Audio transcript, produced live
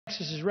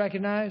Texas is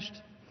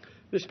recognized.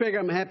 Mr. Speaker,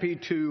 I'm happy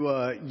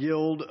to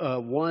yield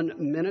 1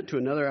 minute to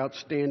another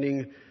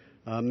outstanding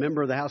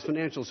member of the House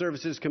Financial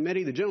Services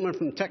Committee, the gentleman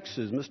from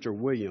Texas, Mr.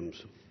 Williams.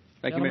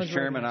 Thank you, Mr.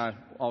 Chairman. I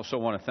also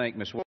want to thank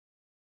Ms. Williams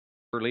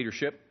for her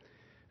leadership.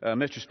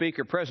 Mr.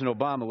 Speaker, President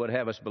Obama would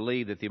have us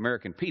believe that the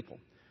American people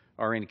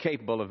are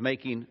incapable of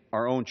making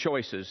our own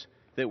choices,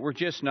 that we're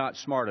just not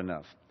smart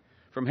enough.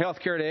 From health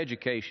care to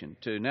education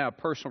to now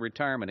personal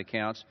retirement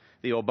accounts,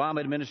 the Obama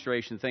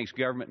administration thinks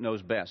government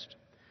knows best.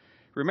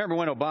 Remember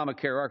when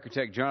Obamacare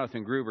architect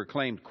Jonathan Gruber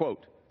claimed,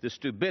 quote, the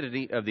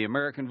stupidity of the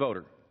American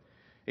voter.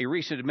 A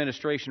recent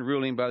administration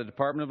ruling by the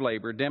Department of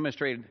Labor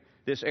demonstrated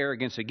this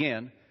arrogance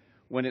again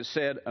when it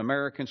said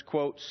Americans,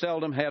 quote,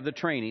 seldom have the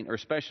training or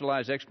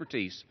specialized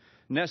expertise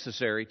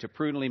necessary to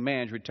prudently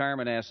manage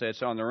retirement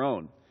assets on their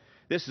own.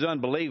 This is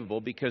unbelievable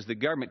because the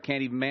government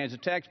can't even manage the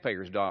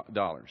taxpayers'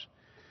 dollars.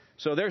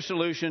 So their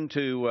solution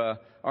to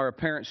our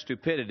apparent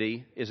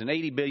stupidity is an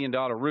 $80 billion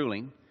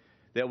ruling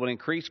that will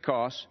increase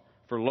costs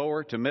for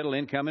lower to middle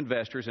income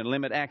investors and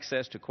limit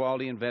access to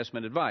quality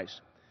investment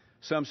advice.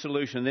 Some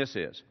solution this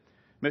is.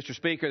 Mr.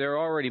 Speaker, there are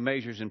already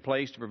measures in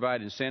place to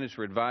provide incentives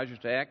for advisors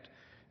to act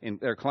in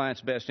their clients'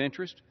 best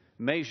interest,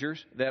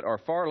 measures that are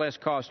far less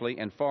costly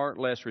and far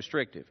less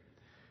restrictive.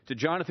 To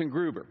Jonathan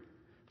Gruber,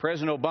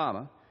 President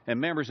Obama,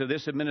 and members of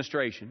this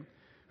administration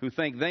who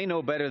think they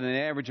know better than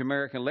the average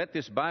American, let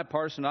this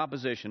bipartisan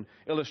opposition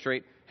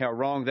illustrate how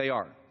wrong they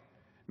are.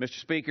 Mr.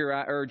 Speaker,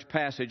 I urge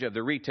passage of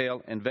the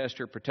Retail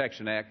Investor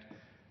Protection Act.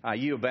 I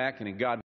yield back, and in God